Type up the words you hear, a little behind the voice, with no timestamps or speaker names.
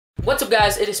What's up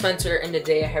guys, it is Spencer, and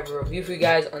today I have a review for you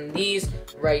guys on these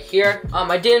right here.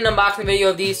 I did an unboxing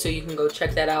video of these, so you can go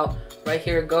check that out right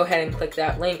here. Go ahead and click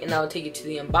that link and that'll take you to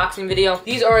the unboxing video.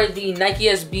 These are the Nike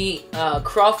SB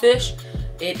Crawfish.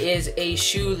 It is a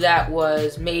shoe that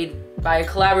was made by a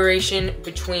collaboration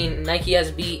between Nike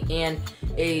SB and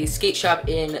a skate shop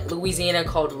in Louisiana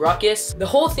called Rukus. The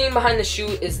whole theme behind the shoe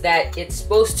is that it's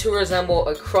supposed to resemble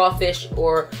a crawfish,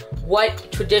 or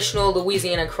what traditional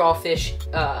Louisiana crawfish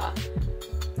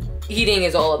eating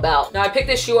is all about. Now I picked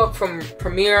this shoe up from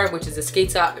Premier, which is a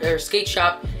skate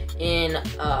shop in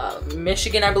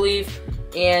Michigan, I believe,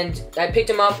 and I picked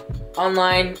them up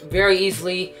online very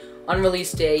easily on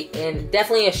release day, and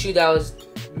definitely a shoe that I was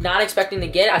not expecting to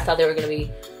get. I thought they were going to be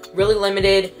really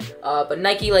limited, but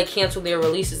Nike canceled their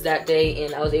releases that day,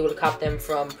 and I was able to cop them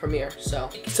from Premier.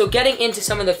 So getting into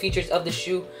some of the features of the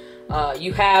shoe,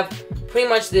 you have pretty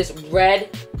much this red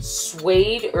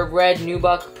suede or red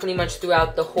nubuck pretty much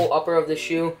throughout the whole upper of the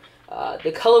shoe.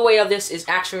 The colorway of this is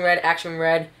Action Red,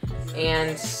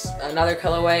 and another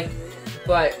colorway,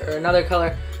 or another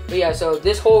color. But yeah, so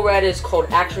this whole red is called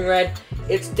Action Red.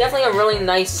 It's definitely a really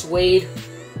nice suede,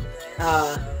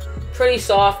 pretty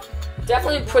soft,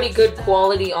 definitely pretty good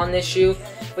quality on this shoe.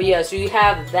 But yeah, so you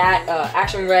have that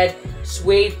Action Red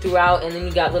suede throughout, and then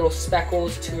you got little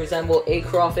speckles to resemble a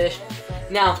crawfish.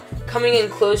 Now, coming in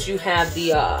close, you have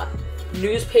the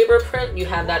newspaper print. You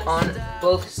have that on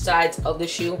both sides of the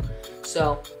shoe.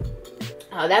 So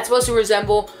that's supposed to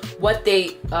resemble what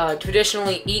they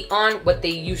traditionally eat on, what they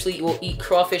usually will eat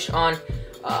crawfish on.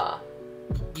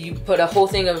 You put a whole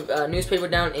thing of newspaper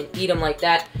down and eat them like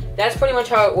that. That's pretty much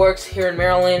how it works here in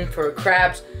Maryland for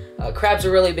crabs. Crabs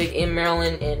are really big in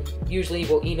Maryland, and usually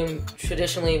we'll eat them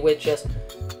traditionally with just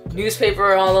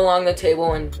newspaper all along the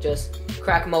table and just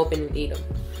crack them open and eat them.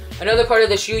 Another part of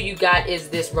the shoe you got is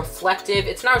this reflective.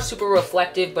 It's not super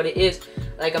reflective, but it is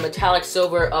like a metallic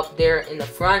silver up there in the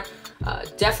front.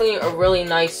 Definitely a really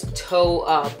nice toe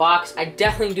box. I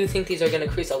definitely do think these are going to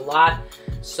crease a lot,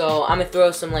 so I'm going to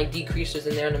throw some decreasers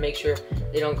in there to make sure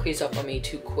they don't crease up on me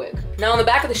too quick. Now on the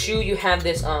back of the shoe you have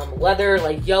this leather,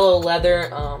 yellow leather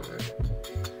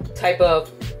type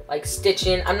of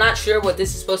stitching. I'm not sure what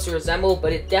this is supposed to resemble,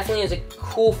 but it definitely is a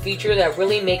cool feature that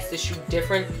really makes the shoe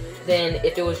different than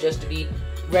if it was just to be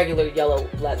regular yellow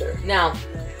leather. Now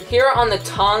here on the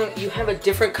tongue you have a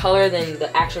different color than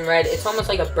the Action Red. It's almost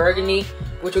like a burgundy,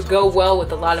 which would go well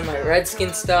with a lot of my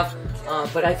Redskin stuff,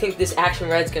 but I think this Action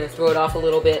Red's gonna throw it off a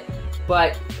little bit.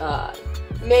 But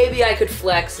maybe I could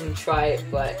flex and try it,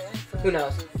 but who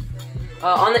knows.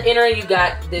 On the inner you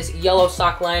got this yellow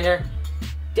sock liner.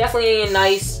 Definitely a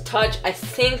nice touch. I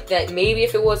think that maybe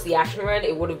if it was the Action Red,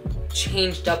 it would have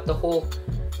changed up the whole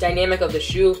dynamic of the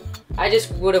shoe. I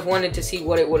just would have wanted to see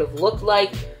what it would have looked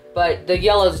like, but the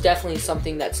yellow is definitely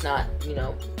something that's not,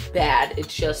 bad.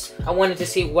 It's just, I wanted to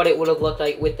see what it would have looked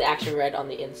like with the Action Red on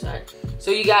the inside.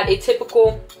 So you got a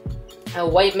typical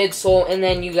white midsole, and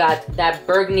then you got that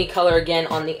burgundy color again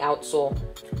on the outsole.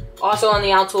 Also on the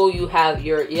outsole you have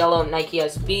your yellow Nike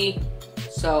SB.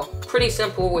 So pretty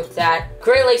simple with that.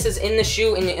 Gray laces in the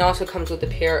shoe, and it also comes with a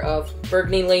pair of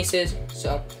burgundy laces.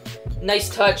 So nice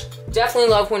touch. Definitely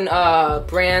love when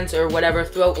brands or whatever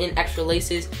throw in extra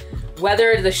laces.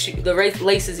 Whether the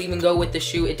laces even go with the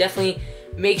shoe, it definitely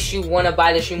makes you want to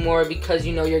buy the shoe more because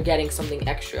you're getting something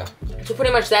extra. So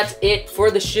pretty much that's it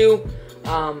for the shoe.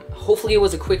 Hopefully it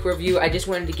was a quick review. I just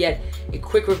wanted to get a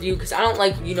quick review because I don't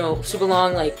like super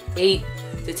long 8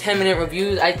 to 10 minute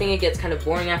reviews. I think it gets kind of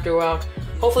boring after a while.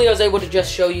 Hopefully I was able to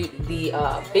just show you the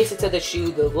basics of the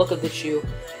shoe, the look of the shoe,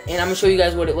 and I'm going to show you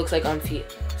guys what it looks like on feet.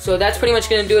 So that's pretty much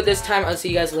going to do it this time. I'll see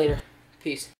you guys later.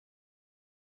 Peace.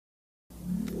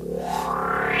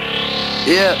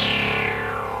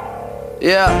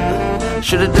 Yeah,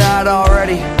 should've died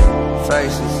already.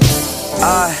 Faces.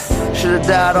 I should've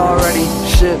died already.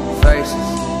 Shit, faces.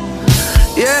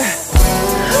 Yeah,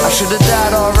 I should've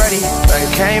died already.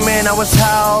 Came in, I was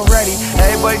high already.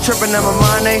 Everybody tripping and my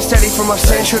mind ain't steady. For my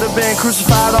sin, should've been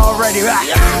crucified already.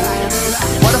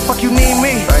 Why the fuck you need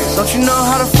me? Don't you know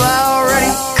how to fly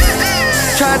already?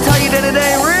 Try to tell you that it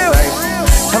ain't real.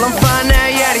 Tell them find that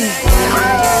Yeti.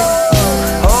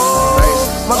 Oh,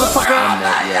 motherfucker.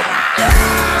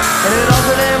 And it all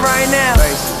good in right now.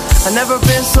 I never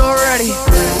been so ready.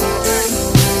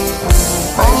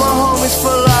 All my homies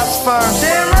philosophers.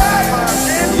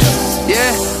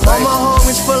 Yeah, all my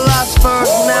homies philosophers.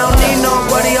 And I don't need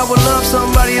nobody I would love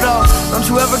somebody at all. Don't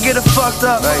you ever get it fucked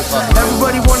up.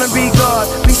 Everybody wanna be God,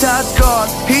 besides God.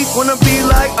 He wanna be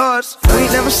like us. We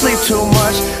never sleep too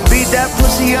much. Beat that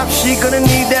pussy up, she gonna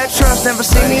need that trust. Never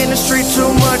see me in the street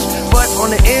too much, but on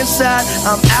the inside,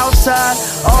 I'm outside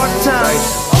all the time.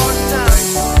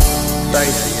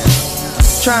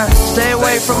 Trying to stay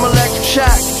away from electric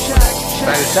shock.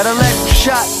 That electric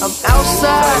shot, I'm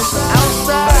outside,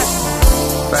 outside.